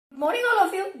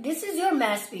of you, this is your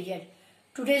maths period.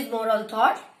 Today's moral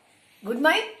thought, good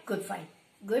mind, good find.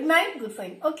 Good mind, good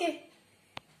find. Okay.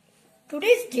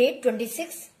 Today's date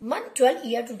 26, month 12,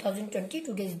 year 2020.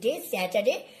 Today's day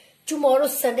Saturday. Tomorrow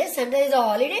Sunday. Sunday is a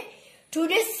holiday.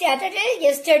 Today's Saturday,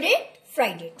 yesterday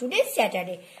Friday. Today's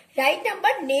Saturday. Write number,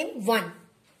 name 1.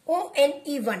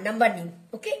 O-N-E 1. Number name.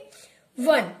 Okay.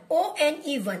 1.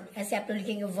 O-N-E 1. ऐसे आप लोग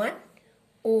लिखेंगे 1.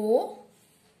 O-N-E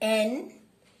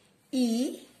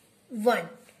 1.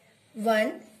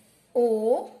 1. O.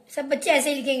 सब बच्चे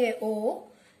ऐसे लिखेंगे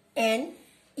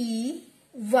O-N-E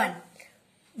 1.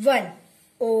 1.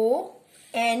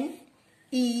 O-N-E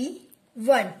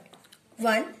 1.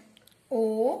 1.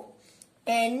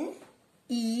 O-N-E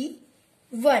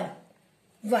 1.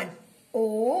 1.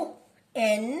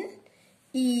 O-N-E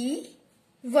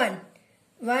 1.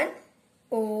 1.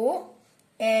 O-N-E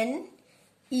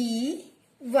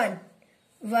 1.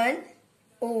 1.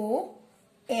 O-N-E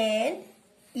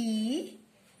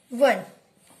 1.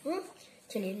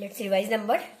 चलिए let's revise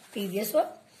number previous one.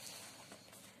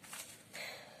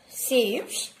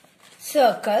 Shapes,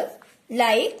 circle,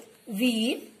 like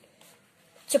wheel,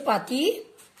 chapati,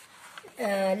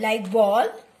 like ball,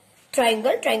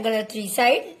 triangle, triangle है 3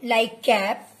 side, like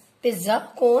cap, pizza,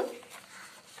 cone,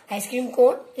 ice cream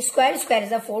cone, square, square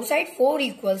is a 4 side, 4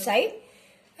 equal side,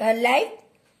 like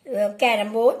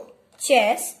carrom board,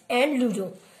 chess and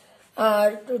ludo.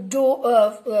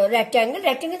 Rectangle,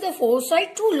 rectangle is a 4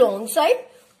 side, 2 long side,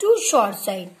 2 short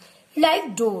side,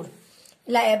 like door,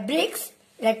 like bricks,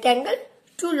 rectangle,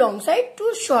 2 long side,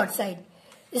 2 short side,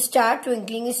 star,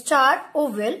 twinkling star,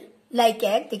 oval, like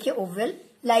egg, देखिए oval,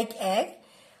 like egg,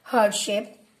 heart shape,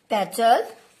 petal,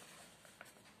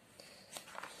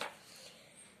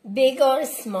 big or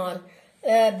small,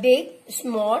 big,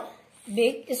 small,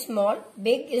 big, small,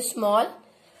 big, small,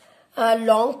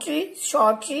 long tree,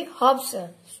 short tree, hubs,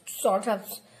 short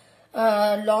hubs,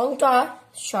 long tower,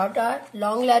 short tower,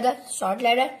 long ladder, short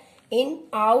ladder, in,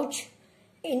 out,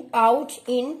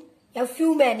 in, या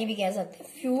few many भी कह सकते हैं,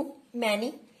 few many,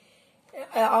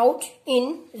 out, in,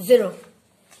 0.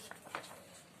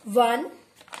 1,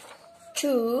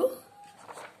 2,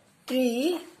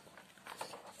 3,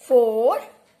 4,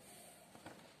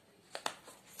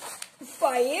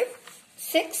 5,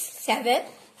 6, 7,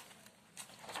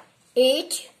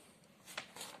 8,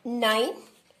 9,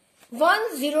 1,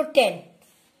 0, 10.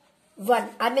 1.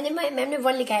 अब मैंने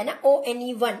 1 लिखा है ना,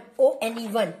 O-N-E 1, O-N-E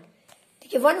 1.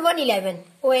 ठीक है, 1, 1, 11.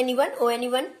 O-N-E 1, O-N-E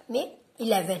 1 में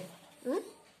 11.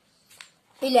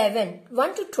 11.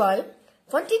 1 to 12.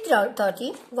 1 to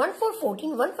 13. 1, 4,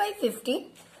 14. 1, 5, 15.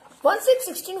 1, 6,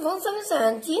 16. 1, 7,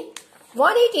 17.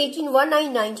 1, 8, 18. 1,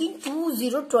 9, 19. 2,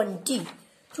 0, 20.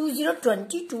 2, 0,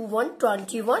 20. 2, 1,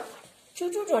 21. 2,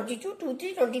 2, 22. 2,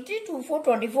 3, 23. 2, 4,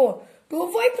 24.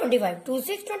 2, 5, 25. 2,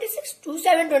 6, 26. 2,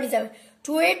 7, 27.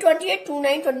 2, 8, 28. 2,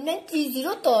 9, 29. 3,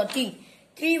 0, 30.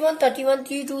 3, 1, 31.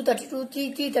 3, 2, 32.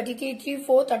 3, 3, 33. 3,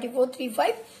 4, 34. 3,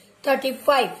 5,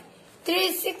 35.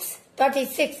 3, 6,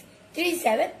 36. 3,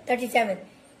 7, 37.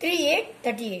 3, 8,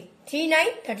 38. 3,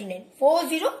 9, 39. 4,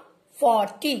 0,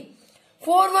 40.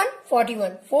 4, 1,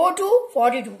 41. 4, 2,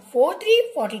 42. 4, 3,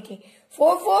 43.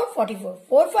 4, 4, 44.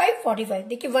 4, 5, 45.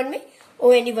 देखिए 1 में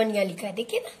O-N-E 1 यहाँ लिखा है,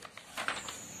 देखिए ना.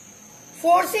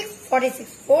 4, 6, 46.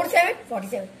 4, 7,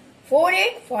 47. 4,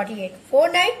 8, 48. 4,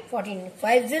 9, 49.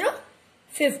 5, 0,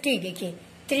 50. देखिए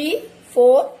 3,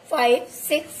 4, 5,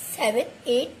 6, 7,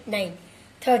 8, 9,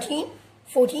 13,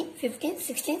 14, 15,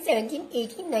 16, 17,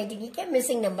 18, 19. क्या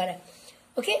मिसिंग नंबर है.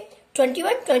 ओके.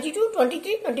 21, 22,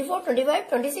 23, 24, 25,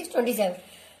 26, 27,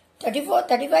 34,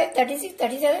 35, 36,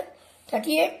 37,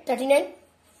 38, 39,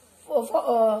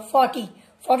 40,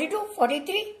 42,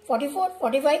 43, 44,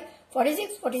 45,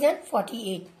 46, 47,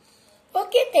 48.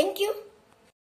 Okay, thank you.